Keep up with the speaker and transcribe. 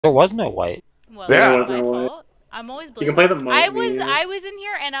There was no white. Well, Yeah. that's There not was my no white. fault. I'm always blue. You can play the moat. I was in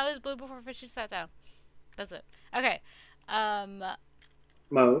here and I was blue before Fishy sat down. That's it. Okay.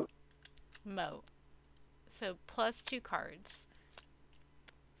 Moat. Moat. So plus 2 cards.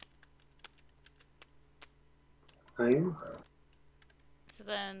 Nice. So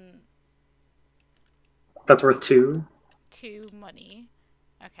then That's worth 2. 2 money.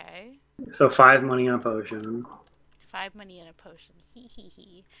 Okay. So 5 money on a potion. 5 money in a potion. Hee hee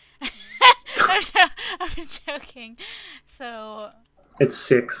hee. I'm joking. So It's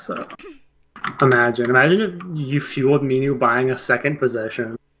 6. So. Imagine if you fueled Minu buying a second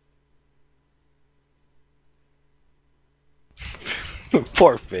possession.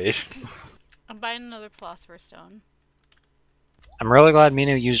 Poor fish. I'm buying another Philosopher's Stone. I'm really glad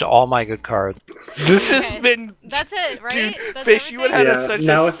Minu used all my good cards. This has been. That's it, right? Dude, That's Fish, you would have Yeah, had such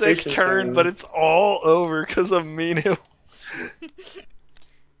now a it's sick Fish's turn, turn. but it's all over because of Minu.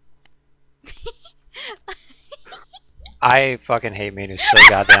 I fucking hate Minu so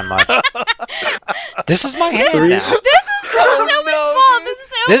goddamn much. This is my hand now. This is Omi's fault.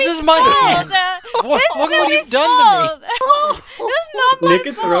 This is my hand. Look what you've done to me. This is not my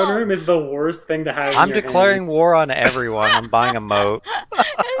Naked fault. Throne Room is the worst thing to have. I'm in your declaring hand. war on everyone. I'm buying a moat. This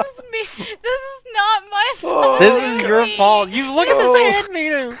is me. This is not my fault. Oh, This is your Please. fault. You look at this hand,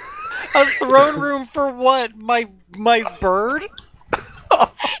 Minu. A throne room for what? My bird?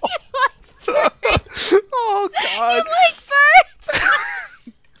 Oh God! You like birds?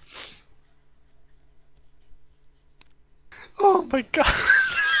 Oh my God!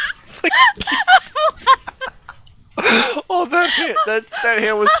 Oh, that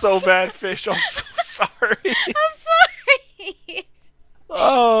hand was so bad, Fish. I'm so sorry. I'm sorry.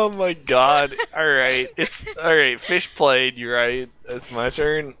 Oh my God! All right, Fish played. You're right. It's my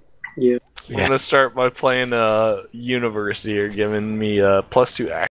turn. Yeah. I'm gonna start by playing Universe here, giving me +2 action.